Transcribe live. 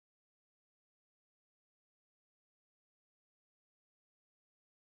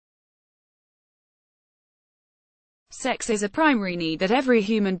Sex is a primary need that every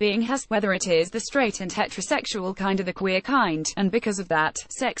human being has, whether it is the straight and heterosexual kind or the queer kind, and because of that,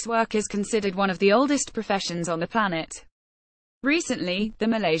 sex work is considered one of the oldest professions on the planet. Recently, the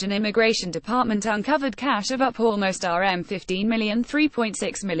Malaysian Immigration Department uncovered cash of up almost RM15 million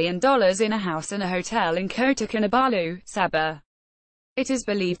 $3.6 million in a house and a hotel in Kota Kinabalu, Sabah. It is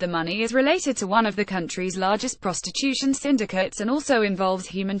believed the money is related to one of the country's largest prostitution syndicates and also involves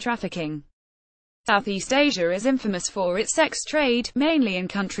human trafficking. Southeast Asia is infamous for its sex trade, mainly in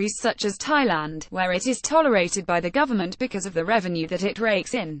countries such as Thailand, where it is tolerated by the government because of the revenue that it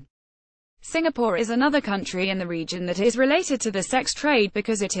rakes in. Singapore is another country in the region that is related to the sex trade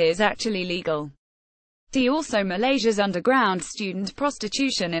because it is actually legal. See also Malaysia's underground student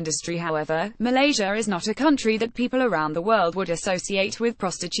prostitution industry. However, Malaysia is not a country that people around the world would associate with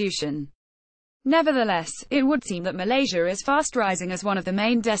prostitution. Nevertheless, it would seem that Malaysia is fast rising as one of the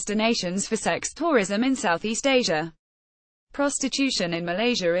main destinations for sex tourism in Southeast Asia. Prostitution in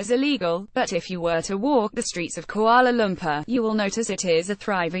Malaysia is illegal, but if you were to walk the streets of Kuala Lumpur, you will notice it is a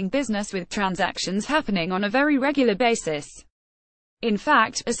thriving business with transactions happening on a very regular basis. In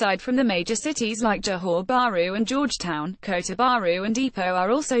fact, aside from the major cities like Johor Bahru and Georgetown, Kota Baru and Ipoh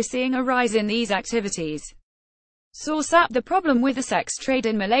are also seeing a rise in these activities. Source: the problem with the sex trade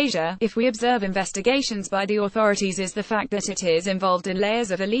in Malaysia, if we observe investigations by the authorities, is the fact that it is involved in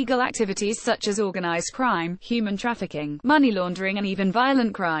layers of illegal activities such as organized crime, human trafficking, money laundering and even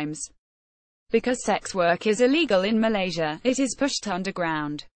violent crimes. Because sex work is illegal in Malaysia, it is pushed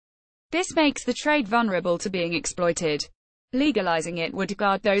underground. This makes the trade vulnerable to being exploited. Legalizing it would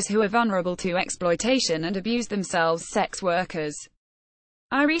guard those who are vulnerable to exploitation and abuse themselves, sex workers.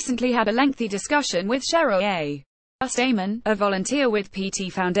 I recently had a lengthy discussion with Cheryl A. Stamen, a volunteer with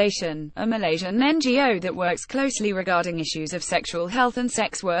PT Foundation, a Malaysian NGO that works closely regarding issues of sexual health and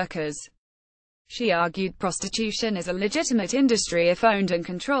sex workers. She argued prostitution is a legitimate industry if owned and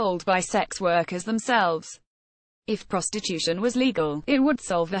controlled by sex workers themselves. If prostitution was legal, it would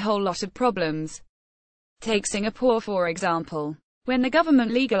solve a whole lot of problems. Take Singapore for example. When the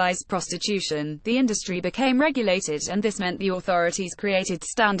government legalized prostitution, the industry became regulated, and this meant the authorities created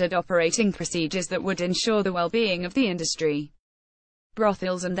standard operating procedures that would ensure the well-being of the industry.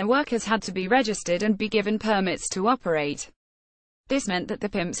 Brothels and their workers had to be registered and be given permits to operate. This meant that the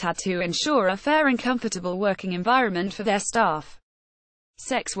pimps had to ensure a fair and comfortable working environment for their staff.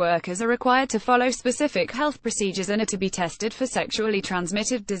 Sex workers are required to follow specific health procedures and are to be tested for sexually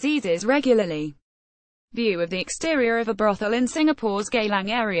transmitted diseases regularly. View of the exterior of a brothel in Singapore's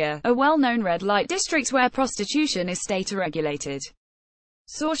Geylang area, a well-known red light district where prostitution is state-regulated.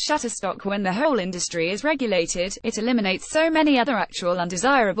 Source: Shutterstock. When the whole industry is regulated, it eliminates so many other actual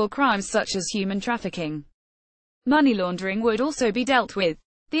undesirable crimes such as human trafficking. Money laundering would also be dealt with.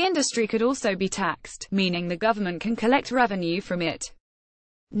 The industry could also be taxed, meaning the government can collect revenue from it.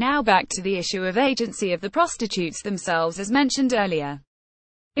 Now back to the issue of agency of the prostitutes themselves as mentioned earlier.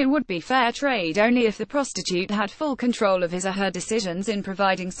 It would be fair trade only if the prostitute had full control of his or her decisions in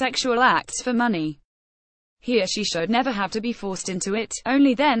providing sexual acts for money. He or she should never have to be forced into it,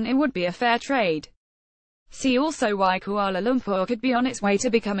 only then it would be a fair trade. See also why Kuala Lumpur could be on its way to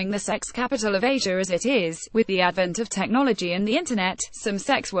becoming the sex capital of Asia as it is. With the advent of technology and the internet, some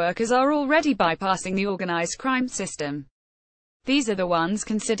sex workers are already bypassing the organized crime system. These are the ones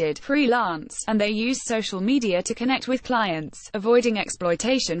considered freelance, and they use social media to connect with clients, avoiding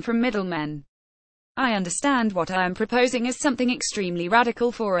exploitation from middlemen. I understand what I am proposing is something extremely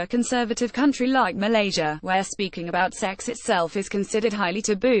radical for a conservative country like Malaysia, where speaking about sex itself is considered highly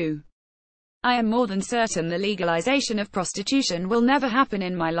taboo. I am more than certain the legalization of prostitution will never happen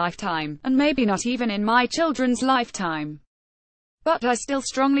in my lifetime, and maybe not even in my children's lifetime. But I still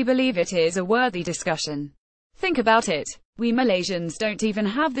strongly believe it is a worthy discussion. Think about it. We Malaysians don't even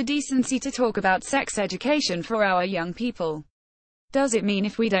have the decency to talk about sex education for our young people. Does it mean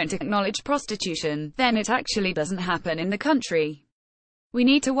if we don't acknowledge prostitution, then it actually doesn't happen in the country? We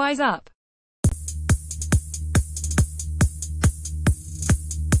need to wise up.